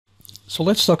So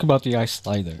let's talk about the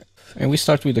ISlider. And we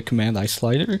start with the command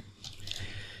ISlider,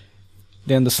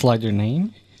 then the slider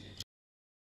name,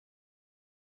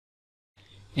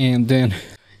 and then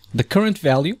the current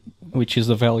value, which is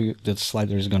the value that the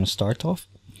slider is going to start off.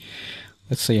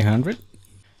 Let's say 100.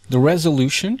 The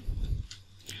resolution,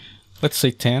 let's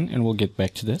say 10, and we'll get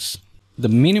back to this. The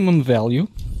minimum value,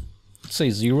 let's say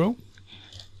 0.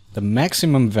 The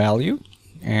maximum value,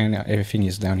 and everything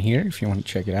is down here if you want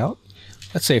to check it out.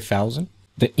 Let's say 1000.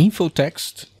 The info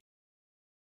text,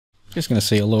 just going to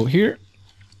say hello here.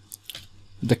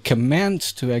 The command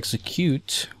to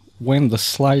execute when the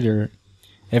slider,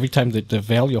 every time that the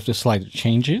value of the slider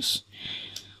changes.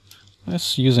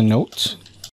 Let's use a note.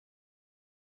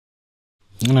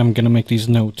 And I'm going to make this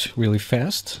note really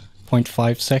fast.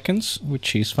 0.5 seconds,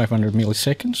 which is 500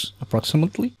 milliseconds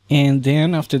approximately. And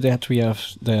then after that we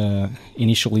have the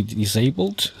initially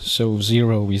disabled, so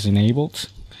 0 is enabled,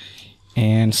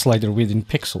 and slider width in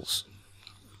pixels.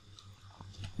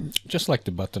 Just like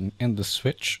the button and the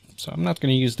switch. So I'm not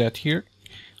going to use that here.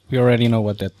 We already know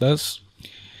what that does.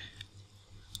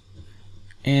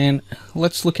 And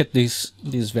let's look at these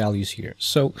values here.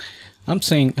 So I'm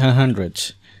saying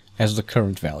 100 as the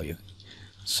current value.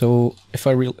 So if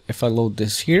I load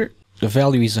this here, the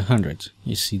value is 100.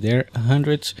 You see there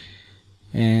 100,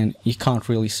 and you can't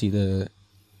really see the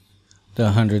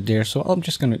 100 there. So I'm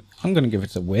gonna give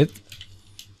it a width.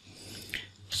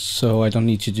 So I don't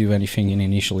need to do anything in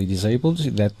initially disabled.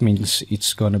 That means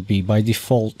it's gonna be by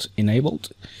default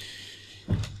enabled.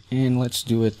 And let's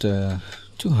do it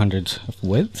 200 of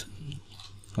width,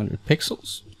 100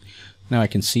 pixels. Now I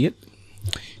can see it.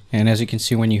 And as you can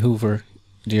see, when you hover,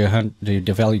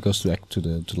 the value goes to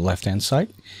the left hand side.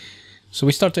 So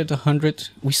we start at 100.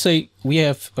 We say we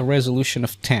have a resolution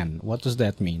of 10. What does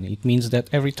that mean? It means that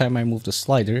every time I move the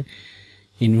slider,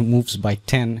 it moves by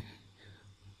 10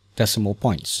 decimal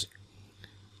points.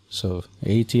 So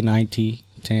 80, 90,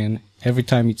 10, every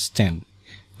time it's 10.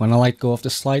 When I let go of the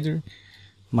slider,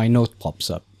 my note pops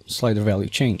up. Slider value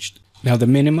changed. Now the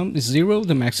minimum is 0,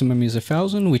 the maximum is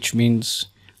 1000, which means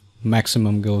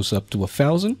maximum goes up to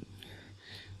 1000.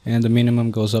 And the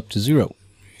minimum goes up to 0.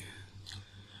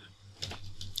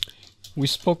 We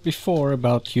spoke before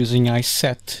about using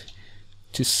iSet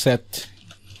to set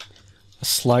a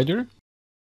slider.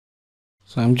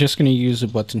 So I'm just going to use a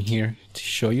button here to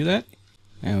show you that.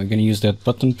 And we're going to use that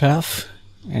button path.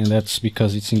 And that's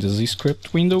because it's in the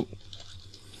ZScript window.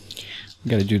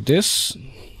 We got to do this.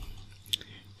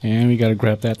 And we got to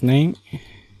grab that name.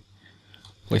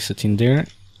 Place it in there.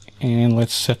 And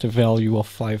let's set a value of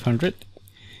 500.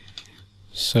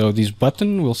 So this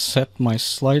button will set my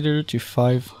slider to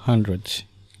 500.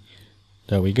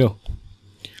 There we go.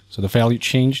 So the value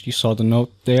changed, you saw the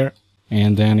note there,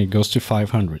 and then it goes to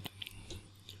 500.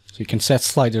 So you can set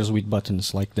sliders with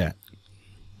buttons like that.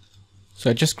 So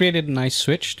I just created a nice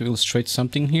switch to illustrate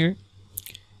something here.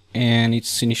 And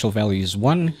its initial value is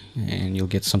 1, and you'll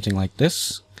get something like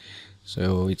this.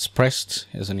 So it's pressed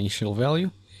as an initial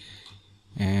value.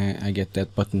 And I get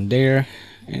that button there.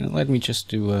 And let me just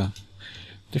do a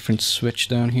different switch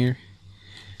down here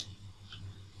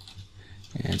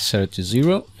and set it to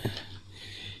 0.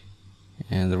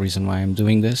 And the reason why I'm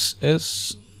doing this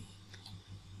is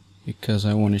because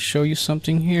I want to show you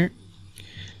something here.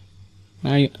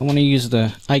 Now I want to use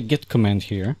the iGet command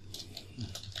here.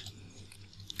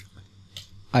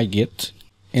 iGet,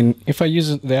 and if I use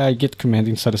the iGet command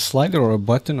inside a slider or a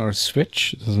button or a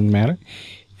switch, it doesn't matter,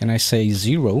 and I say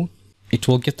 0, it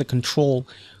will get the control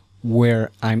where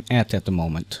I'm at the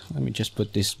moment. Let me just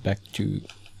put this back to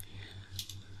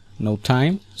no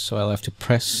time, so I'll have to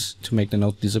press to make the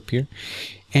note disappear.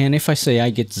 And if I say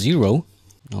I get 0,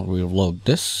 I'll reload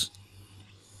this.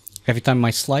 Every time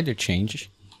my slider change,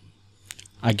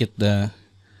 I get the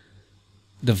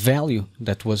value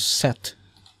that was set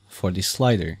for this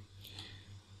slider.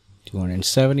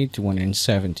 270,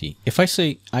 270. If I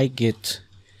say I get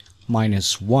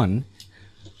 -1,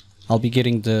 I'll be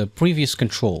getting the previous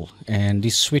control, and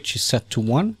this switch is set to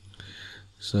 1.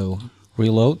 So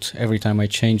reload. Every time I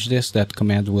change this, that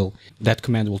command will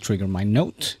trigger my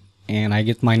note, and I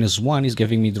get -1 is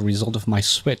giving me the result of my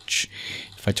switch.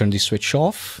 If I turn this switch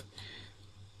off,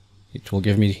 it will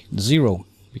give me 0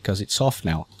 because it's off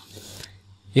now.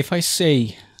 If I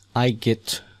say I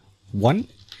get 1,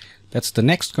 that's the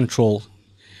next control,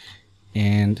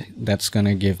 and that's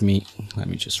gonna give me, let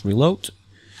me just reload.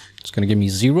 It's going to give me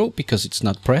 0 because it's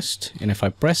not pressed, and if I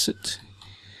press it,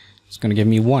 it's going to give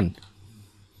me 1.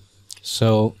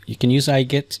 So you can use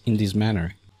iGet in this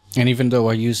manner. And even though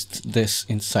I used this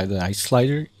inside the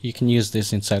ISlider, you can use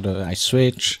this inside the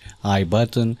iSwitch,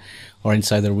 iButton, or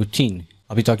inside the routine.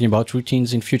 I'll be talking about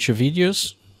routines in future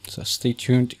videos, so stay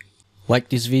tuned. Like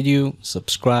this video,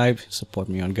 subscribe, support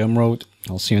me on Gumroad.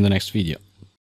 I'll see you in the next video.